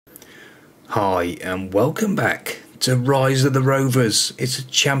Hi and welcome back to Rise of the Rovers. It's a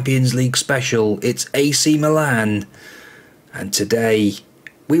Champions League special. It's AC Milan. And today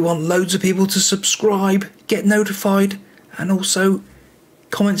we want loads of people to subscribe, get notified, and also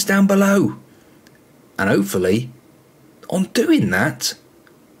comments down below. And hopefully, on doing that,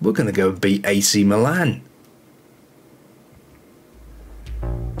 we're going to go and beat AC Milan.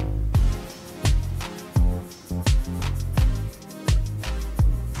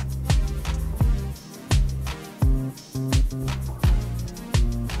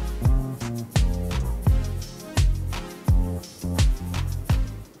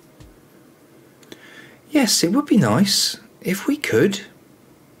 Yes, it would be nice if we could,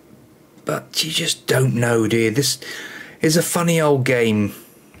 but you just don't know, do you? This is a funny old game.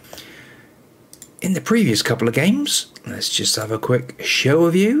 In the previous couple of games, let's just have a quick show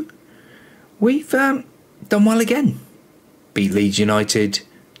of you. We've done well again. Beat Leeds United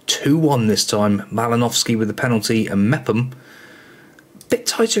 2-1 this time. Malinovsky with the penalty and Mepham. Bit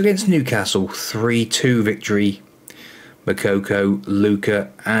tighter against Newcastle, 3-2 victory. Makoko,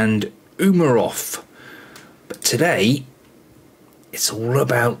 Luka and Umarov. But today, it's all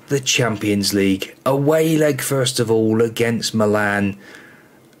about the Champions League. Away leg first of all against Milan.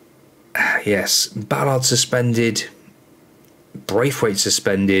 Yes, Ballard suspended. Braithwaite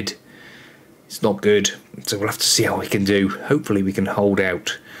suspended. It's not good, so we'll have to see how we can do. Hopefully we can hold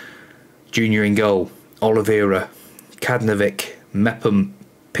out. Junior in goal. Oliveira, Kadnovic, Mepham,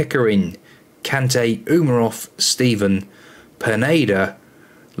 Pickering, Kante, Umarov, Stephen, Pineda,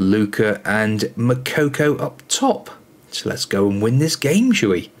 Luka and Makoko up top. So let's go and win this game, shall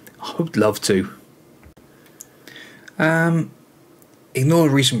we? I would love to. Ignore the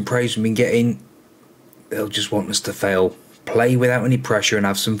recent praise we've been getting. They'll just want us to fail. Play without any pressure and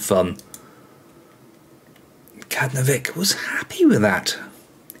have some fun. Kadnovic was happy with that.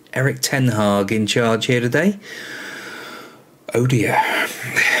 Erik Ten Hag in charge here today. Oh dear.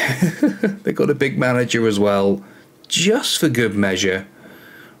 They got a big manager as well, just for good measure.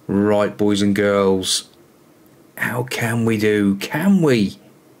 Right, boys and girls, how can we do? Can we?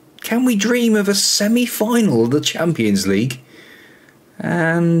 Can we dream of a semi-final of the Champions League?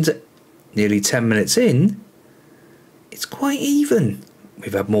 And nearly 10 minutes in, it's quite even.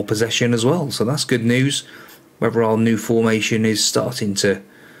 We've had more possession as well, so that's good news. Whether our new formation is starting to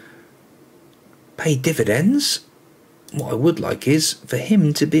pay dividends, what I would like is for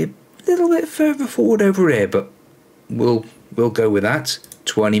him to be a little bit further forward over here, but we'll go with that.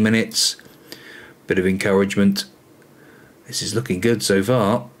 20 minutes, bit of encouragement. This is looking good so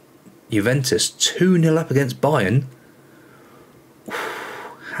far. Juventus 2-0 up against Bayern.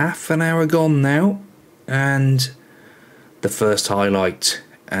 Half an hour gone now, and the first highlight,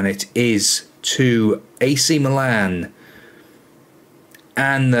 and it is to AC Milan.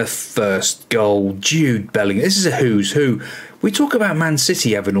 And the first goal, Jude Bellingham. This is a who's who. We talk about Man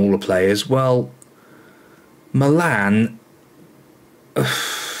City having all the players. Well, Milan,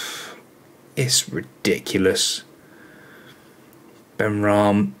 it's ridiculous.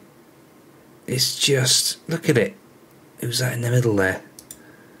 Benram, it's just, look at it. Who's that in the middle there?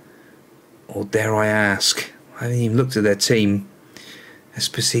 Or dare I ask? I haven't even looked at their team.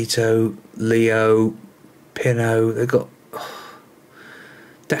 Esposito, Leo, Pino. They've got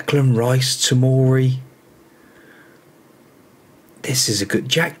Declan Rice, Tomori. This is a good...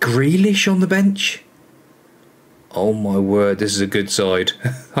 Jack Grealish on the bench. Oh my word, this is a good side.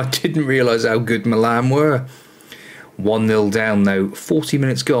 I didn't realise how good Milan were. 1-0 down though, 40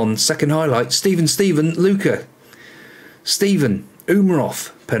 minutes gone. Second highlight, Stephen, Luka. Stephen,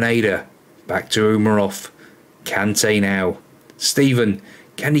 Umarov, Pineda. Back to Umarov. Kante now. Stephen,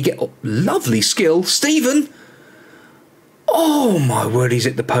 can he get up? Lovely skill. Stephen! Oh my word, he's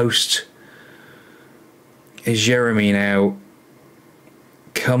at the post. Is Jeremy now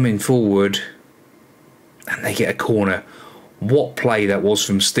coming forward? And they get a corner. What play that was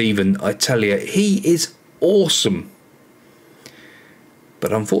from Stephen. I tell you, he is awesome.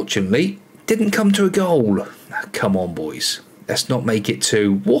 But unfortunately, didn't come to a goal. Come on, boys. Let's not make it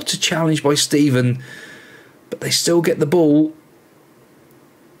two. What a challenge by Stephen. But they still get the ball.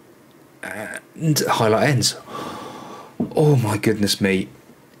 And highlight ends. Oh my goodness me.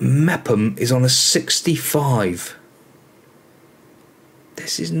 Mepham is on a 65.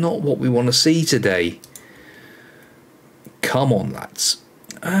 This is not what we want to see today. Come on, lads.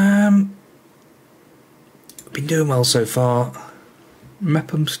 Been doing well so far.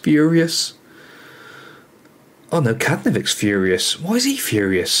 Mepham's furious. Oh no, Kadnovic's furious. Why is he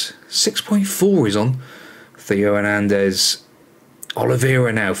furious? 6.4 is on. Theo Hernandez.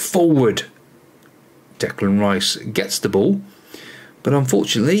 Oliveira now forward. Declan Rice gets the ball. But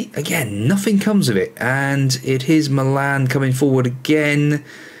unfortunately, again, nothing comes of it. And it is Milan coming forward again.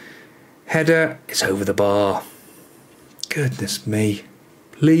 Header, it's over the bar. Goodness me.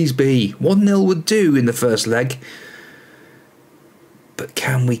 Please be. 1-0 would do in the first leg. But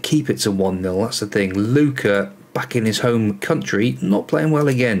can we keep it to 1-0? That's the thing. Luca, back in his home country, not playing well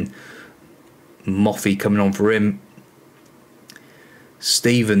again. Moffey coming on for him.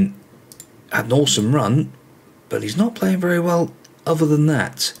 Stephen had an awesome run, but he's not playing very well other than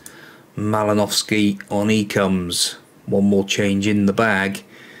that. Malinovsky, on he comes. One more change in the bag.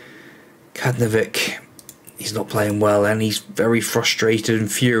 Kadnovic, he's not playing well and he's very frustrated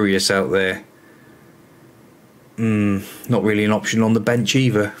and furious out there. Not really an option on the bench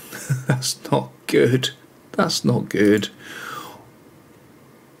either. That's not good. That's not good.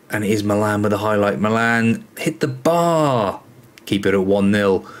 And it is Milan with a highlight. Milan hit the bar. Keep it at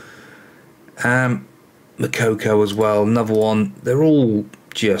 1-0. Makoko as well, another one. They're all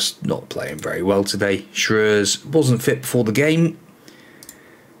just not playing very well today. Schreurs wasn't fit before the game.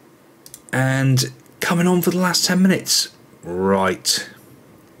 And coming on for the last 10 minutes. Right.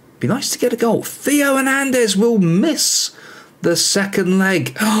 Be nice to get a goal. Theo Hernandez will miss the second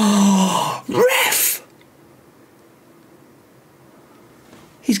leg. Oh, ref!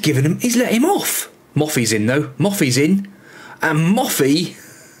 He's let him off. Moffey's in though. Moffey's in. And Moffey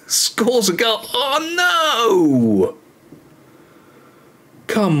scores a goal. Oh no!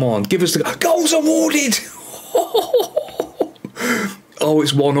 Come on, give us the goal. Goals awarded! Oh,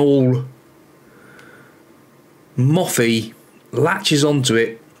 it's 1-1. Moffey latches onto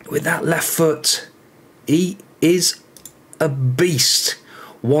it with that left foot. He is a beast.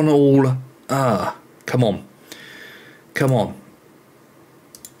 1-1. Come on. Come on.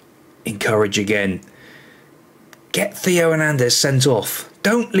 Encourage again. Get Theo Hernandez sent off.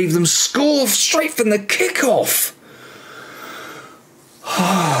 Don't leave them score straight from the kickoff.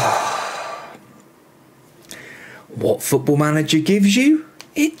 What Football Manager gives you,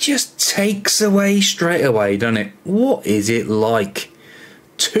 it just takes away straight away, doesn't it? What is it like?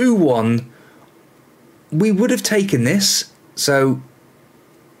 2-1. We would have taken this, so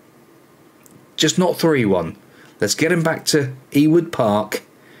just not 3-1. Let's get him back to Ewood Park.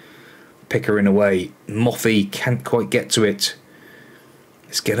 Pickering away. Moffey can't quite get to it.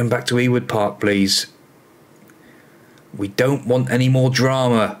 Let's get him back to Ewood Park, please. We don't want any more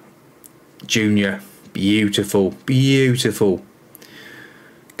drama. Junior. Beautiful. Beautiful.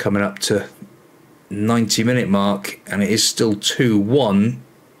 Coming up to 90-minute mark, and it is still 2-1.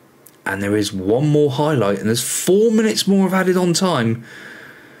 And there is one more highlight, and there's 4 minutes more of added on time.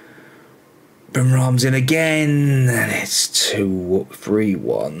 Bimram's in again, and it's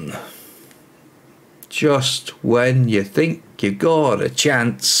 3-1. Just when you think you got a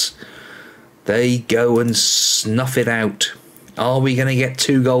chance, they go and snuff it out. Are we going to get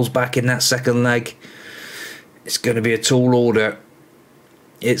 2 goals back in that second leg? It's going to be a tall order.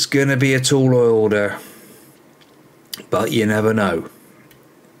 It's going to be a tall order. But you never know.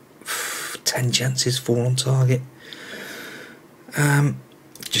 10 chances, 4 on target.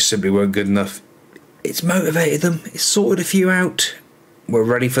 Just simply weren't good enough. It's motivated them. It's sorted a few out. We're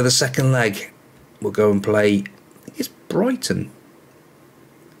ready for the second leg. We'll go and play. I think it's Brighton.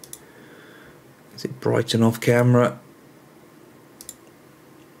 Is it Brighton off camera?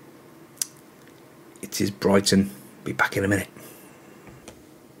 It is Brighton. Be back in a minute.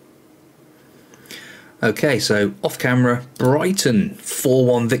 Okay, so off camera, Brighton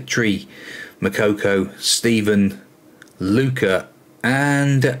 4-1 victory. Makoko, Stephen, Luca,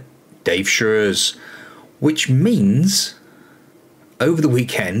 and Dave Schreurs, which means over the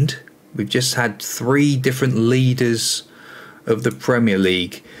weekend we've just had 3 different leaders of the Premier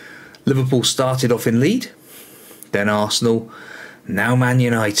League. Liverpool started off in lead, then Arsenal, now Man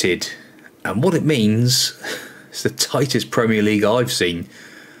United. And what it means is the tightest Premier League I've seen.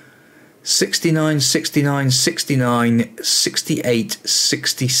 69, 69, 69, 68,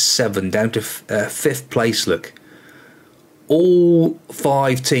 67, down to 5th place, look. All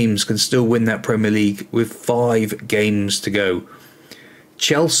 5 teams can still win that Premier League with 5 games to go.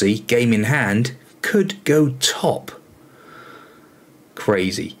 Chelsea, game in hand, could go top.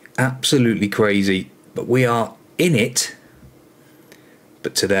 Crazy, absolutely crazy. But we are in it.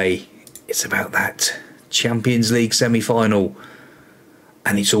 But today, it's about that Champions League semi-final.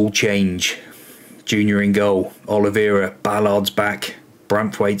 And it's all change. Junior in goal, Oliveira, Ballard's back,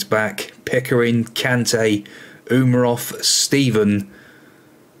 Braithwaite's back, Pickering, Kante, Umarov, Stephen,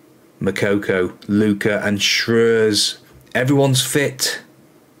 Makoko, Luca and Schreurs. Everyone's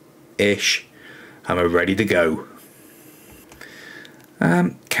fit-ish and we're ready to go.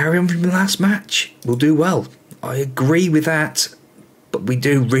 Carry on from the last match. We'll do well. I agree with that. but we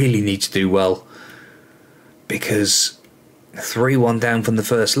do really need to do well, because 3-1 down from the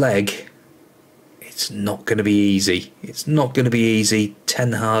first leg, it's not going to be easy. It's not going to be easy.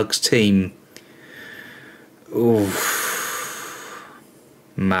 Ten Hag's team. Oof.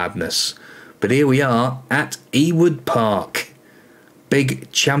 Madness. But here we are at Ewood Park.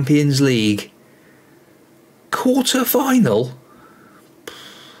 Big Champions League quarter-final.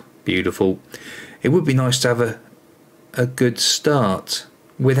 Beautiful. It would be nice to have a good start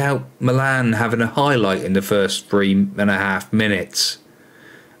without Milan having a highlight in the first 3.5 minutes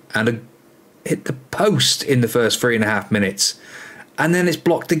and hit the post in the first 3.5 minutes, and then it's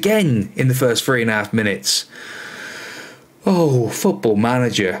blocked again in the first 3.5 minutes. Oh, Football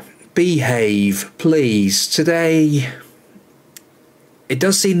Manager, behave, please. Today, it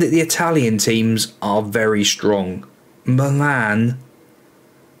does seem that the Italian teams are very strong. Milan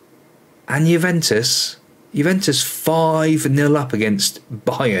and Juventus 5-0 up against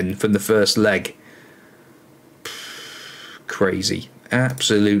Bayern from the first leg. Crazy.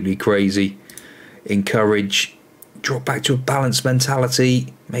 Absolutely crazy. Encourage. Drop back to a balanced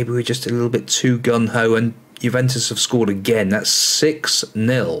mentality. Maybe we're just a little bit too gung-ho, and Juventus have scored again. That's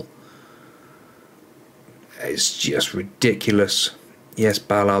 6-0. It's just ridiculous. Yes,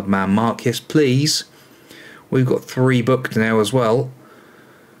 Ballard man mark. Yes, please. We've got 3 booked now as well.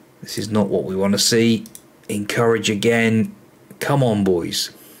 This is not what we want to see. Encourage again. Come on, boys.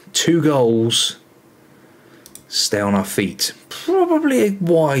 2 goals. Stay on our feet. Probably a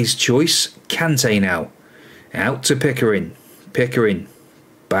wise choice. Kante now. Out to Pickering. Pickering.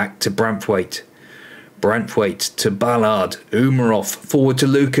 Back to Branthwaite. Branthwaite to Ballard. Umarov. Forward to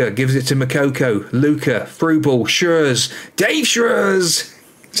Luca. Gives it to Makoko. Luca. Through ball. Schurz. Dave Schurz.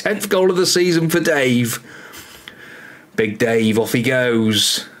 10th goal of the season for Dave. Big Dave. Off he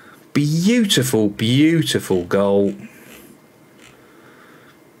goes. Beautiful, beautiful goal.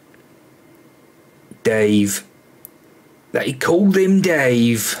 Dave. They called him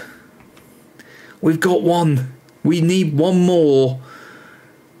Dave. We've got one. We need one more.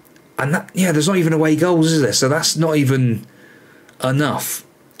 And that, yeah, there's not even away goals, is there? So that's not even enough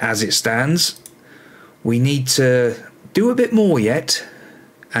as it stands. We need to do a bit more yet.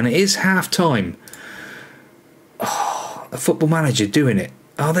 And it is half time. Oh, a Football Manager doing it.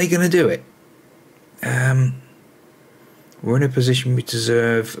 Are they going to do it? We're in a position we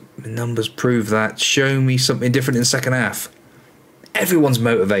deserve. The numbers prove that. Show me something different in the second half. Everyone's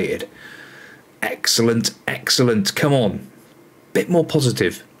motivated. Excellent, excellent. Come on. Bit more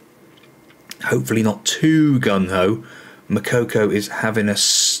positive. Hopefully not too gung-ho. Makoko is having a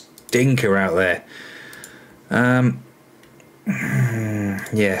stinker out there.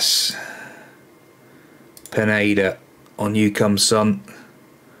 Yes. Pineda. On you come, son.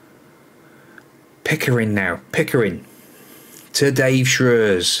 Pickering now. Pickering. To Dave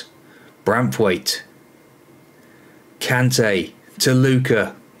Schurz. Branthwaite. Kante. To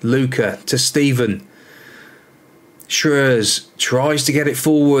Luca. Luca to Stephen. Schurz tries to get it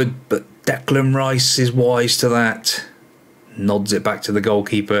forward, but Declan Rice is wise to that. Nods it back to the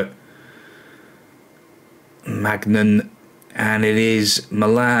goalkeeper. Magnan. And it is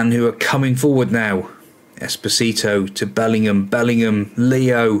Milan who are coming forward now. Esposito to Bellingham. Bellingham.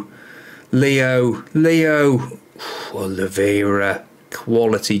 Leo. Leo. Leo. Oliveira.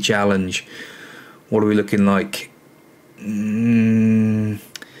 Quality challenge. What are we looking like? Umarov.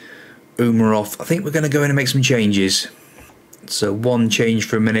 I think we're going to go in and make some changes. So 1 change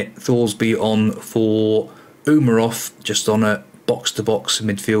for a minute. Thorsby on for Umarov. Just on a box-to-box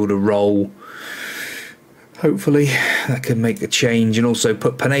midfielder role. Hopefully that can make a change. And also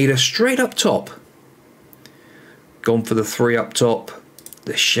put Pineda straight up top. Gone for the 3 up top.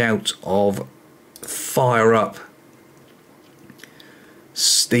 The shout of fire up.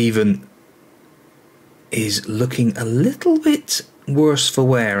 Stephen is looking a little bit worse for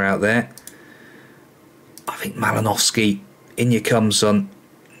wear out there. I think Malinovsky, in you come, son.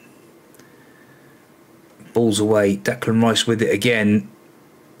 Ball's away. Declan Rice with it again.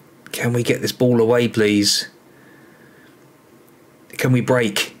 Can we get this ball away, please? Can we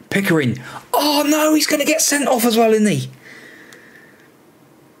break? Pickering. Oh no, he's going to get sent off as well, isn't he?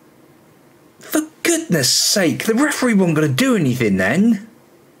 For goodness sake, the referee wasn't going to do anything then.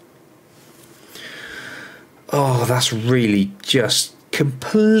 Oh, that's really just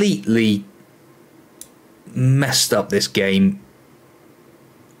completely messed up this game.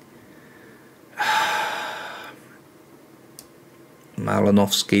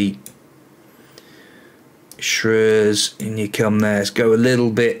 Malinovsky. Schurz, in you come there. Let's go a little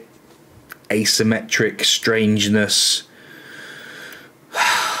bit asymmetric strangeness.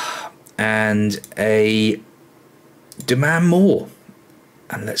 And a demand more.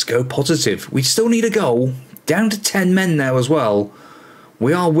 And let's go positive. We still need a goal. Down to 10 men now as well.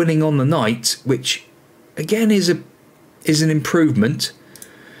 We are winning on the night, which again is an improvement.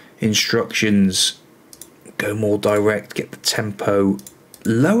 Instructions. Go more direct. Get the tempo.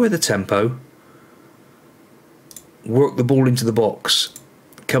 Lower the tempo. Work the ball into the box.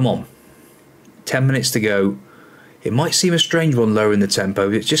 Come on. 10 minutes to go. It might seem a strange one lowering the tempo.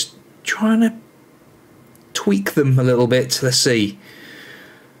 It's just trying to tweak them a little bit. Let's see.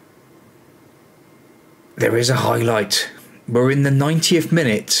 There is a highlight. We're in the 90th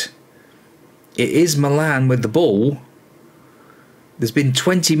minute. It is Milan with the ball. There's been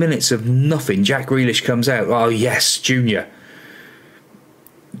 20 minutes of nothing. Jack Grealish comes out. Oh yes, Junior.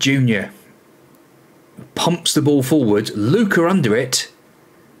 Junior pumps the ball forward. Luca under it.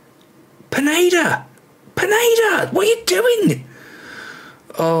 Pineda! Pineda! What are you doing?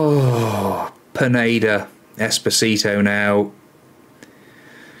 Oh, Pineda. Esposito now.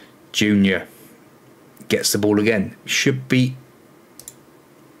 Junior gets the ball again. Should be.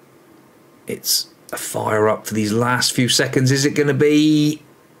 It's a fire up for these last few seconds. Is it going to be?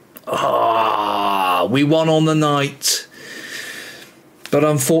 Ah, we won on the night. But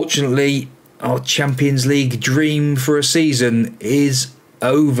unfortunately, our Champions League dream for a season is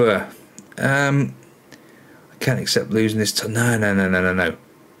over. I can't accept losing this time. No.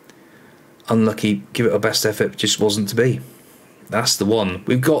 Unlucky. Give it our best effort. Just wasn't to be. That's the one.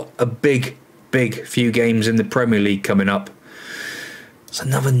 We've got a big few games in the Premier League coming up. It's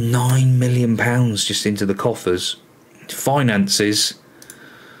another £9 million just into the coffers. Finances,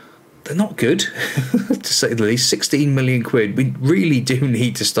 they're not good, to say the least. 16 million quid. We really do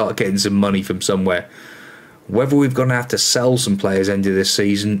need to start getting some money from somewhere. Whether we're going to have to sell some players end of this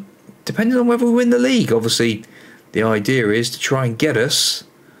season, depending on whether we win the league. Obviously, the idea is to try and get us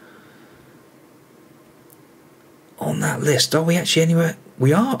on that list. Are we actually anywhere?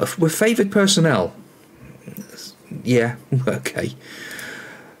 We are. We're favoured personnel. Yeah, okay.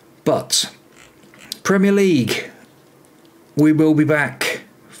 But Premier League, we will be back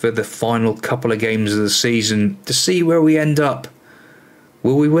for the final couple of games of the season to see where we end up.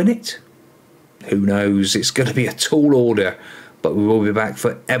 Will we win it? Who knows? It's going to be a tall order, but we will be back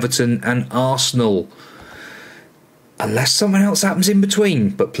for Everton and Arsenal. Unless something else happens in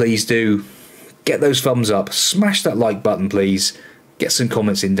between. But please do get those thumbs up. Smash that like button, please. Get some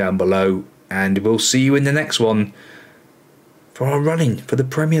comments in down below. And we'll see you in the next one for our running for the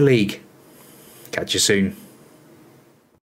Premier League. Catch you soon.